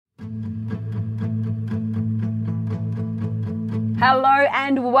Hello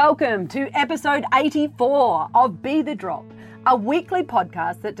and welcome to episode 84 of Be The Drop, a weekly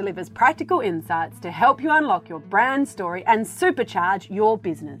podcast that delivers practical insights to help you unlock your brand story and supercharge your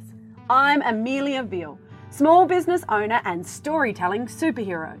business. I'm Amelia Veal, small business owner and storytelling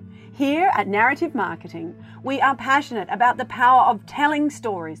superhero. Here at Narrative Marketing, we are passionate about the power of telling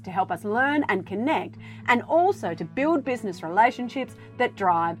stories to help us learn and connect, and also to build business relationships that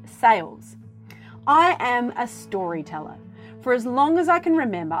drive sales. I am a storyteller. For as long as I can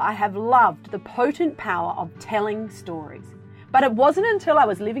remember, I have loved the potent power of telling stories. But it wasn't until I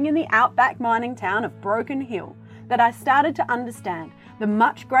was living in the outback mining town of Broken Hill that I started to understand the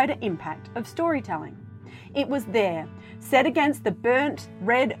much greater impact of storytelling. It was there, set against the burnt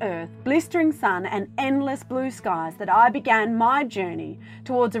red earth, blistering sun and endless blue skies, that I began my journey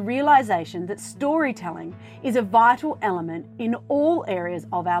towards a realization that storytelling is a vital element in all areas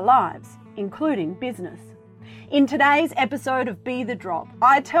of our lives, including business. In today's episode of Be The Drop,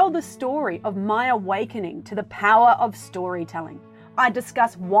 I tell the story of my awakening to the power of storytelling. I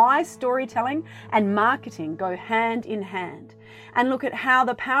discuss why storytelling and marketing go hand in hand, and look at how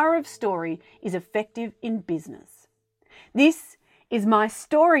the power of story is effective in business. This is my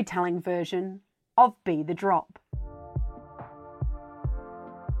storytelling version of Be The Drop.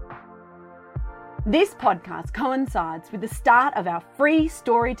 This podcast coincides with the start of our free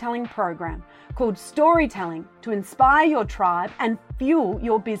storytelling program called Storytelling to Inspire Your Tribe and Fuel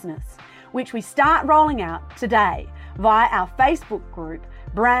Your Business, which we start rolling out today via our Facebook group,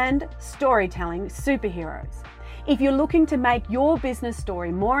 Brand Storytelling Superheroes. If you're looking to make your business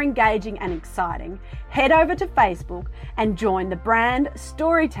story more engaging and exciting, head over to Facebook and join the Brand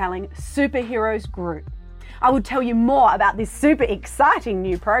Storytelling Superheroes group. I will tell you more about this super exciting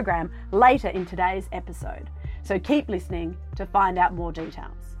new program later in today's episode, so keep listening to find out more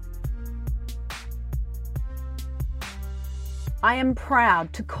details. I am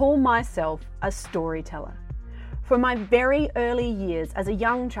proud to call myself a storyteller. From my very early years as a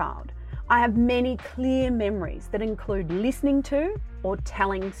young child, I have many clear memories that include listening to or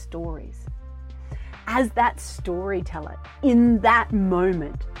telling stories. As that storyteller, in that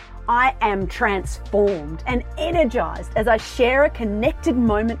moment, I am transformed and energized as I share a connected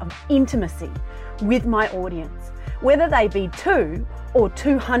moment of intimacy with my audience, whether they be 2 or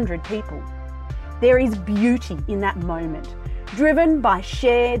 200 people. There is beauty in that moment, driven by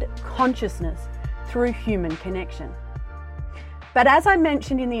shared consciousness through human connection. But as I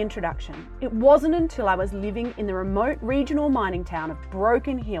mentioned in the introduction, it wasn't until I was living in the remote regional mining town of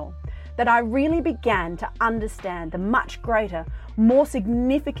Broken Hill that I really began to understand the much greater, more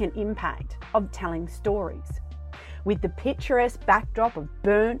significant impact of telling stories. With the picturesque backdrop of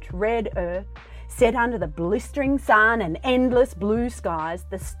burnt red earth, set under the blistering sun and endless blue skies,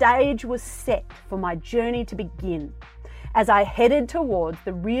 the stage was set for my journey to begin as I headed towards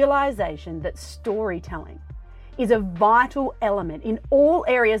the realization that storytelling is a vital element in all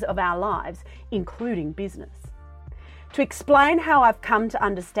areas of our lives, including business. To explain how I've come to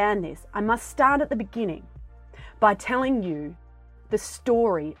understand this, I must start at the beginning by telling you the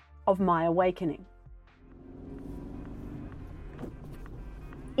story of my awakening.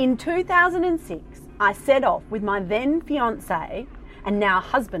 In 2006, I set off with my then fiancé and now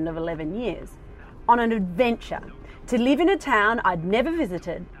husband of 11 years on an adventure to live in a town I'd never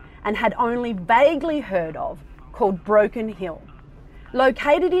visited and had only vaguely heard of, called Broken Hill.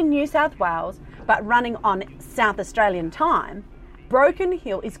 Located in New South Wales but running on South Australian time, Broken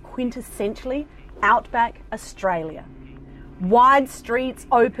Hill is quintessentially outback Australia. Wide streets,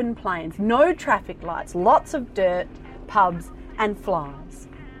 open plains, no traffic lights, lots of dirt, pubs and flies.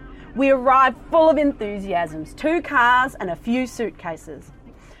 We arrived full of enthusiasms, 2 cars and a few suitcases.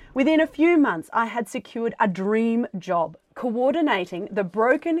 Within a few months, I had secured a dream job, coordinating the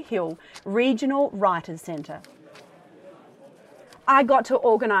Broken Hill Regional Writers' Centre. I got to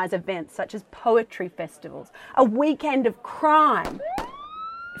organise events such as poetry festivals, a weekend of crime,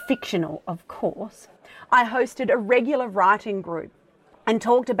 fictional of course. I hosted a regular writing group and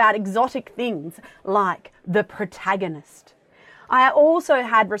talked about exotic things like The Protagonist. I also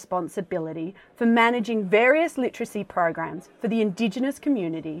had responsibility for managing various literacy programs for the Indigenous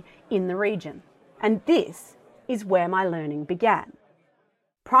community in the region. And this is where my learning began.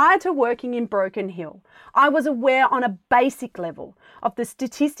 Prior to working in Broken Hill, I was aware on a basic level of the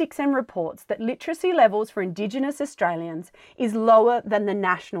statistics and reports that literacy levels for Indigenous Australians is lower than the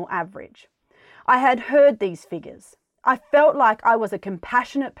national average. I had heard these figures. I felt like I was a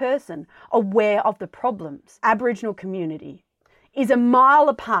compassionate person aware of the problems. Aboriginal community is a mile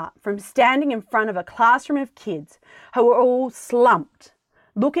apart from standing in front of a classroom of kids who are all slumped,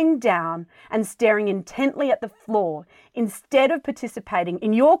 looking down and staring intently at the floor instead of participating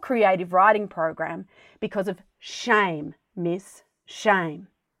in your creative writing program because of shame, miss, shame.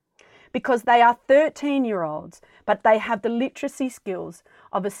 Because they are 13-year-olds, but they have the literacy skills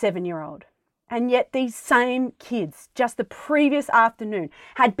of a 7-year-old. And yet these same kids, just the previous afternoon,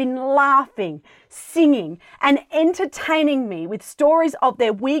 had been laughing, singing, and entertaining me with stories of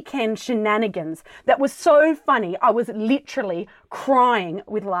their weekend shenanigans that were so funny I was literally crying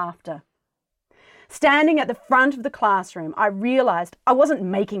with laughter. Standing at the front of the classroom, I realised I wasn't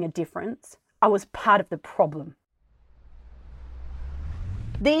making a difference. I was part of the problem.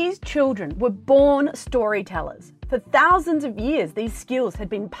 These children were born storytellers. For thousands of years, these skills had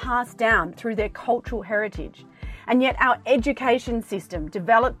been passed down through their cultural heritage. And yet our education system,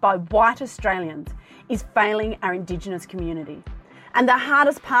 developed by white Australians, is failing our Indigenous community. And the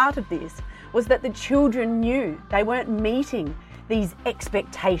hardest part of this was that the children knew they weren't meeting these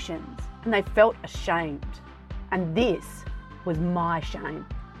expectations and they felt ashamed. And this was my shame.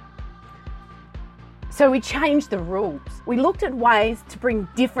 So we changed the rules. We looked at ways to bring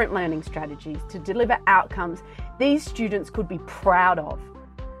different learning strategies to deliver outcomes these students could be proud of.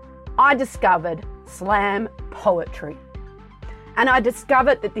 I discovered slam poetry. And I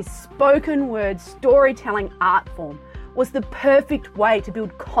discovered that this spoken word storytelling art form was the perfect way to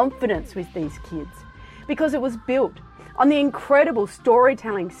build confidence with these kids because it was built on the incredible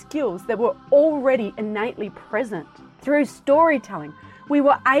storytelling skills that were already innately present. Through storytelling, we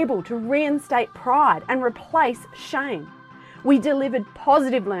were able to reinstate pride and replace shame. We delivered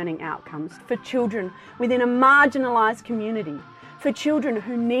positive learning outcomes for children within a marginalised community, for children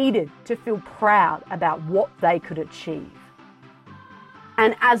who needed to feel proud about what they could achieve.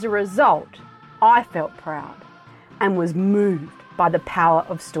 And as a result, I felt proud and was moved by the power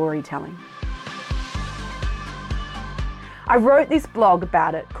of storytelling. I wrote this blog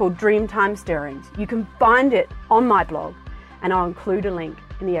about it called Dreamtime Stirrings. You can find it on my blog, and I'll include a link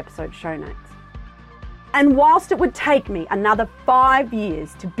in the episode show notes. And whilst it would take me another 5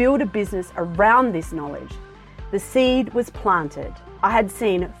 years to build a business around this knowledge, the seed was planted. I had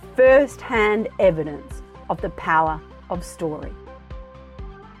seen first-hand evidence of the power of story.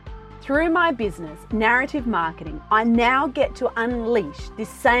 Through my business, Narrative Marketing, I now get to unleash this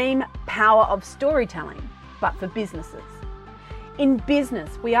same power of storytelling, but for businesses. In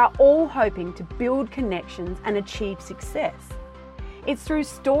business, we are all hoping to build connections and achieve success. It's through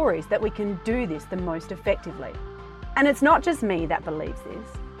stories that we can do this the most effectively. And it's not just me that believes this.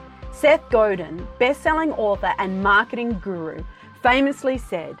 Seth Godin, best-selling author and marketing guru, famously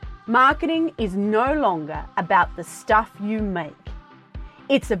said, "Marketing is no longer about the stuff you make.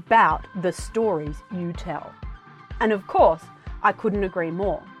 It's about the stories you tell." And of course, I couldn't agree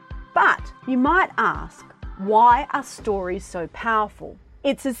more. But you might ask, why are stories so powerful?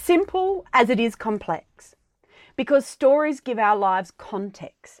 It's as simple as it is complex. Because stories give our lives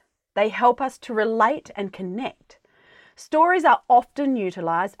context. They help us to relate and connect. Stories are often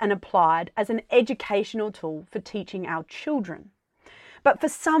utilised and applied as an educational tool for teaching our children. But for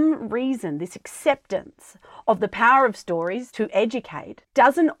some reason, this acceptance of the power of stories to educate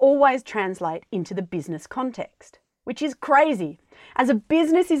doesn't always translate into the business context, which is crazy, as a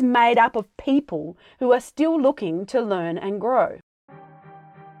business is made up of people who are still looking to learn and grow.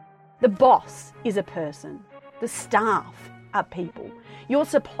 The boss is a person. The staff are people. Your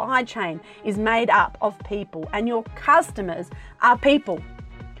supply chain is made up of people, and your customers are people.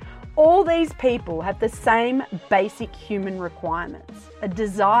 All these people have the same basic human requirements: a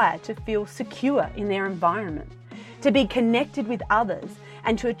desire to feel secure in their environment, to be connected with others,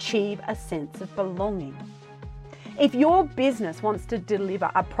 and to achieve a sense of belonging. If your business wants to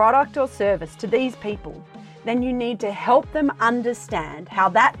deliver a product or service to these people, then you need to help them understand how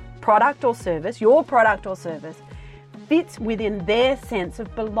that product or service, your product or service, fits within their sense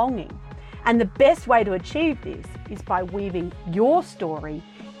of belonging. And the best way to achieve this is by weaving your story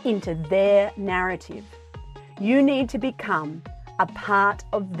into their narrative. You need to become a part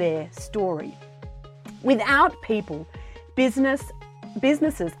of their story. Without people,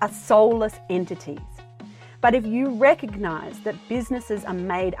 businesses are soulless entities. But if you recognize that businesses are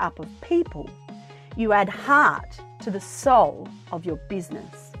made up of people, you add heart to the soul of your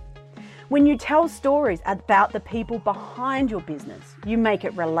business. When you tell stories about the people behind your business, you make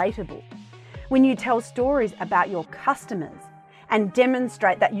it relatable. When you tell stories about your customers and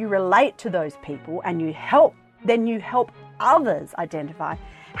demonstrate that you relate to those people and then you help others identify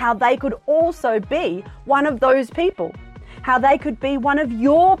how they could also be one of those people, how they could be one of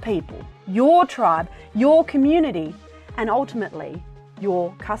your people, your tribe, your community, and ultimately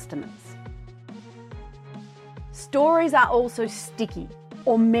your customers. Stories are also sticky.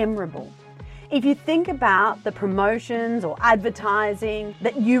 or memorable. If you think about the promotions or advertising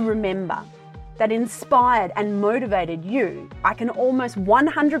that you remember, that inspired and motivated you, I can almost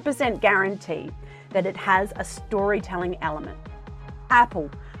 100% guarantee that it has a storytelling element. Apple,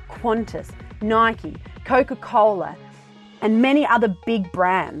 Qantas, Nike, Coca-Cola, and many other big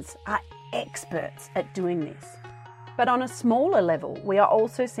brands are experts at doing this. But on a smaller level, we are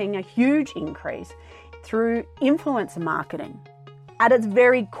also seeing a huge increase through influencer marketing. At its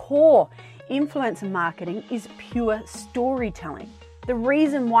very core, influencer marketing is pure storytelling. The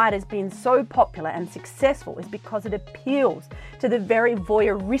reason why it has been so popular and successful is because it appeals to the very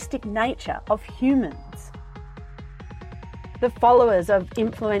voyeuristic nature of humans. The followers of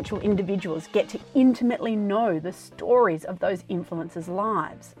influential individuals get to intimately know the stories of those influencers'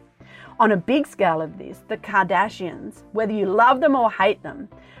 lives. On a big scale of this, the Kardashians, whether you love them or hate them,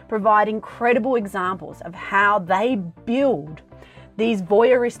 provide incredible examples of how they build these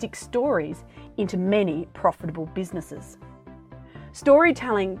voyeuristic stories into many profitable businesses.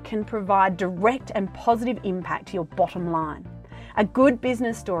 Storytelling can provide direct and positive impact to your bottom line. A good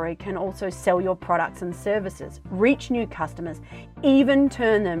business story can also sell your products and services, reach new customers, even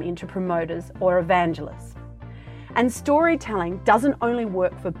turn them into promoters or evangelists. And storytelling doesn't only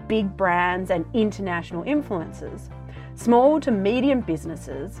work for big brands and international influencers. Small to medium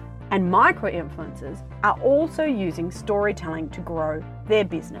businesses and micro-influencers are also using storytelling to grow their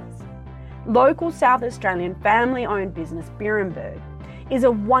business. Local South Australian family-owned business Beerenberg is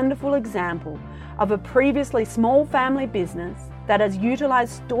a wonderful example of a previously small family business that has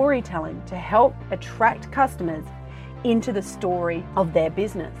utilised storytelling to help attract customers into the story of their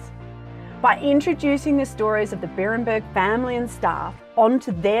business. By introducing the stories of the Beerenberg family and staff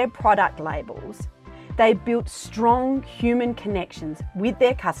onto their product labels, they built strong human connections with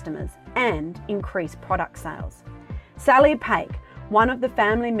their customers and increased product sales. Sally Pake, one of the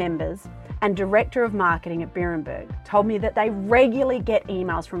family members and director of marketing at Beerenberg, told me that they regularly get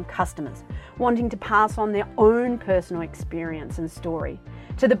emails from customers wanting to pass on their own personal experience and story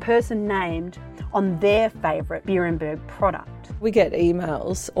to the person named on their favourite Beerenberg product. We get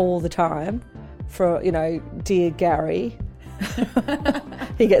emails all the time for, dear Gary.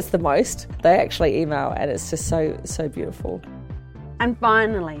 He gets the most. They actually email and it's just so beautiful. And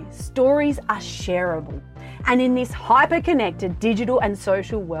finally, stories are shareable. And in this hyper-connected digital and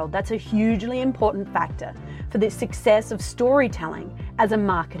social world, that's a hugely important factor for the success of storytelling as a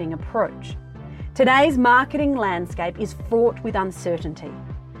marketing approach. Today's marketing landscape is fraught with uncertainty.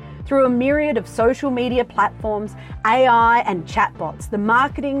 Through a myriad of social media platforms, AI and chatbots, the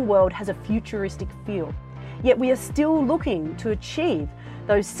marketing world has a futuristic feel. Yet we are still looking to achieve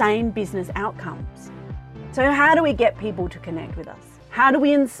those same business outcomes. So how do we get people to connect with us? How do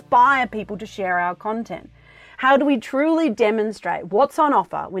we inspire people to share our content? How do we truly demonstrate what's on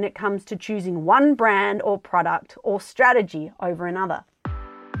offer when it comes to choosing one brand or product or strategy over another?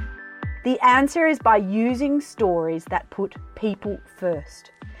 The answer is by using stories that put people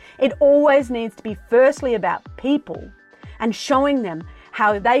first. It always needs to be firstly about people and showing them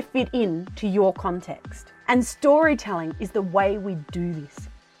how they fit in to your context. And storytelling is the way we do this.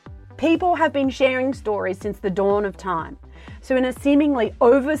 People have been sharing stories since the dawn of time. So in a seemingly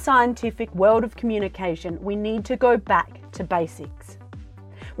over-scientific world of communication, we need to go back to basics.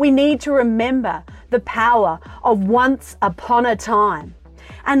 We need to remember the power of once upon a time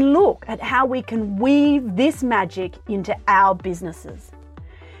and look at how we can weave this magic into our businesses.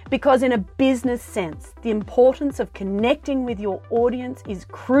 Because in a business sense, the importance of connecting with your audience is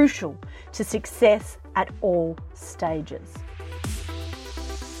crucial to success at all stages.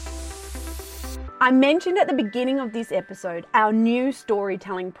 I mentioned at the beginning of this episode our new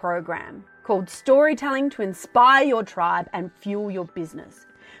storytelling program called Storytelling to Inspire Your Tribe and Fuel Your Business,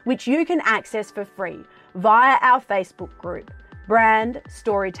 which you can access for free via our Facebook group, Brand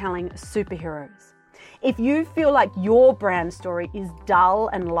Storytelling Superheroes. If you feel like your brand story is dull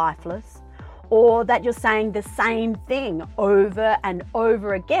and lifeless, or that you're saying the same thing over and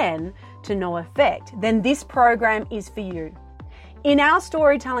over again to no effect, then this program is for you. In our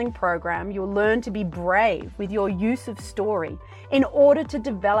storytelling program, you'll learn to be brave with your use of story in order to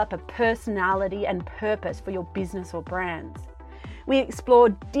develop a personality and purpose for your business or brands. We explore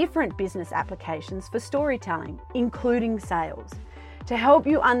different business applications for storytelling, including sales, to help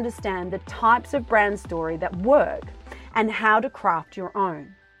you understand the types of brand story that work and how to craft your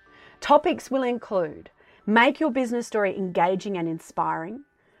own. Topics will include make your business story engaging and inspiring,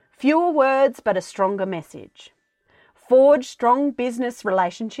 fewer words but a stronger message, forge strong business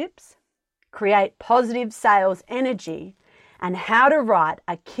relationships, create positive sales energy, and how to write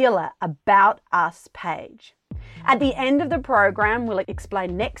a killer About Us page. At the end of the program, we'll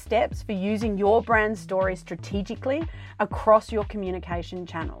explain next steps for using your brand story strategically across your communication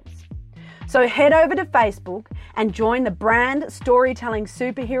channels. So head over to Facebook and join the Brand Storytelling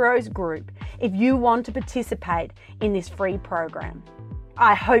Superheroes group if you want to participate in this free program.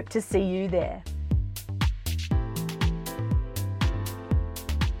 I hope to see you there.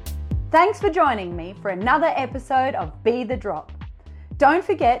 Thanks for joining me for another episode of Be The Drop. Don't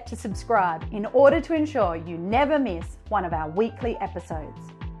forget to subscribe in order to ensure you never miss one of our weekly episodes.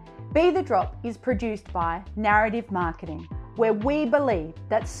 Be The Drop is produced by Narrative Marketing, where we believe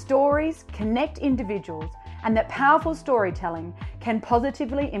that stories connect individuals and that powerful storytelling can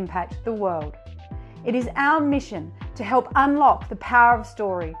positively impact the world. It is our mission to help unlock the power of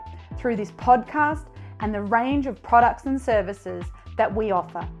story through this podcast and the range of products and services that we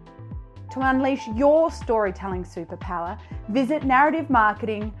offer. To unleash your storytelling superpower, visit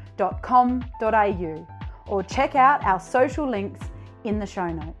narrativemarketing.com.au or check out our social links in the show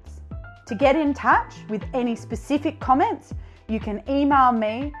notes. To get in touch with any specific comments, you can email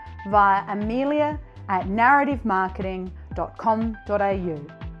me via amelia@narrativemarketing.com.au.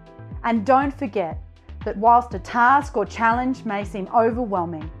 And don't forget that whilst a task or challenge may seem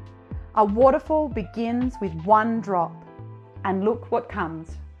overwhelming, a waterfall begins with one drop, and look what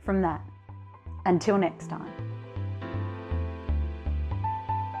comes from that. Until next time.